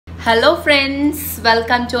Hello friends,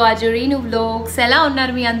 welcome to Rj Renu vlogs. ఎలా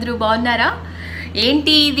ఉన్నారు? మీ అందరూ బాగున్నారా?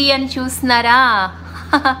 ఏంటి ఇది అని చూస్తున్నారా?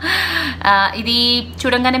 ఇది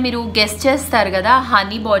చూడంగానే మీరు గెస్ చేస్తారు కదా,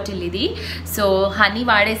 హనీ బాటిల్ ఇది. సో హనీ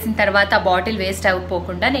వాడేసిన తర్వాత ఆ బాటిల్ వేస్ట్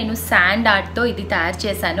అయిపోకుండా నేను శాండ్ ఆర్ట్తో ఇది తయారు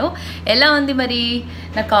చేశాను. ఎలా ఉంది మరి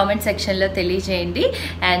నా కామెంట్ సెక్షన్లో తెలియజేయండి.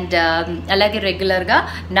 అండ్ అలాగే రెగ్యులర్గా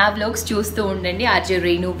నా వ్లాగ్స్ చూస్తూ ఉండండి, Rj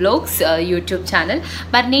Renu vlogs YouTube channel.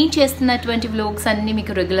 మరి నేను చేస్తున్నటువంటి వ్లాగ్స్ అన్నీ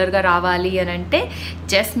మీకు రెగ్యులర్గా రావాలి అని అంటే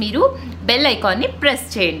జస్ట్ మీరు బెల్ ఐకాన్ని ప్రెస్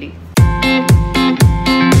చేయండి.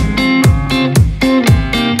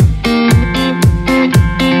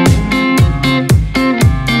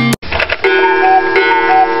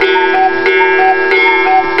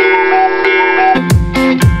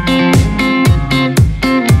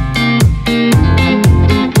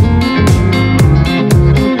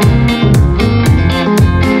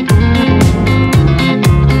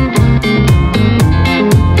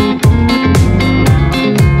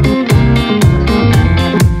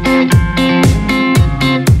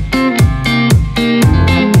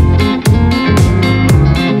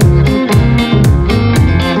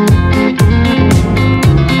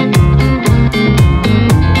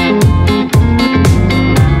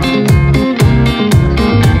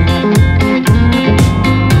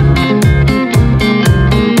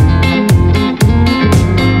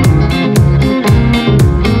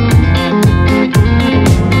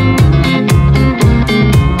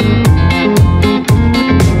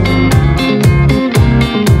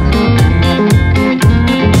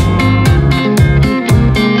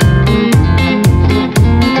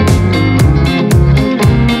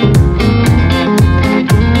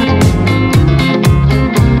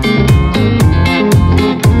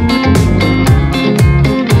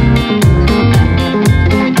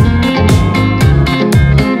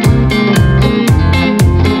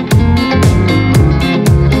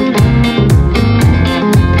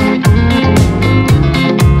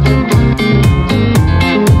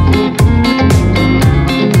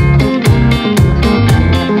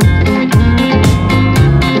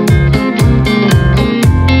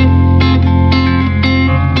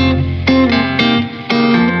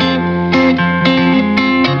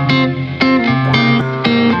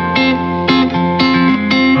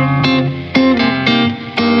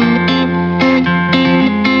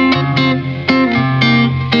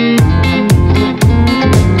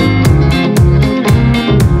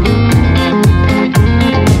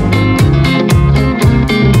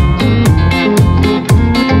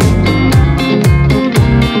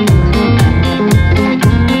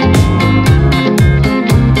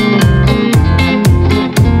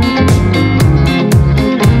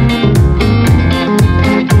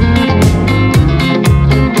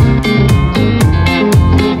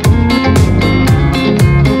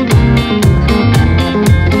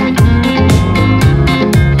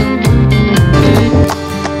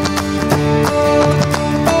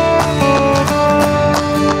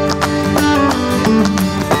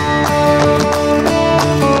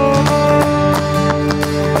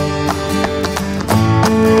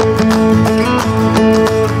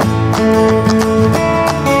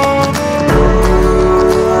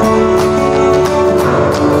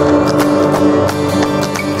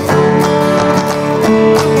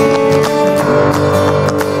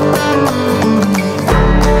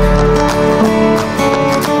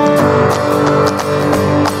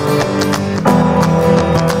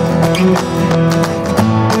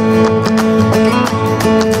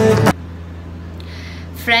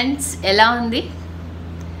 ఫ్రెండ్స్, ఎలా ఉంది?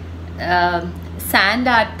 శాండ్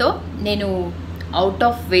ఆర్ట్తో నేను అవుట్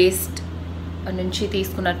ఆఫ్ వేస్ట్ నుంచి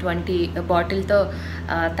తీసుకున్నటువంటి బాటిల్తో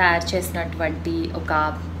తయారు చేసినటువంటి ఒక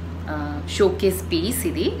షోకేస్ పీస్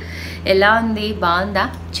ఇది. ఎలా ఉంది? బాగుందా?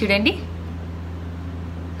 చూడండి.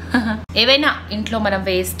 ఏవైనా ఇంట్లో మనం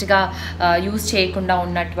వేస్ట్గా యూజ్ చేయకుండా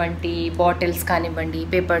ఉన్నటువంటి బాటిల్స్ కానివ్వండి,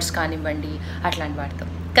 పేపర్స్ కానివ్వండి, అట్లాంటి వాటితో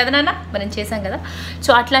కదా నాన్న మనం చేసాం కదా.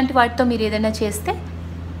 సో అట్లాంటి వాటితో మీరు ఏదైనా చేస్తే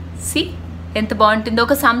ఎంత బాగుంటుందో,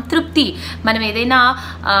 ఒక సంతృప్తి. మనం ఏదైనా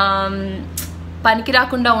పనికి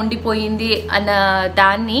రాకుండా ఉండిపోయింది అన్న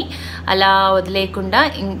దాన్ని అలా వదిలేయకుండా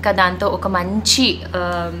ఇంకా దాంతో ఒక మంచి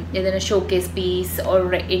ఏదైనా షోకేస్ పీస్ ఆర్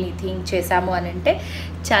ఎనీథింగ్ చేసాము అని అంటే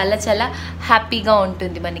చాలా చాలా హ్యాపీగా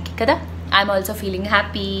ఉంటుంది మనకి కదా. I'm also feeling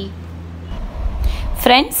happy.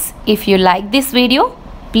 Friends, if you like this video,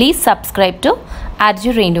 please subscribe to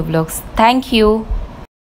Rj Renu vlogs. Thank you.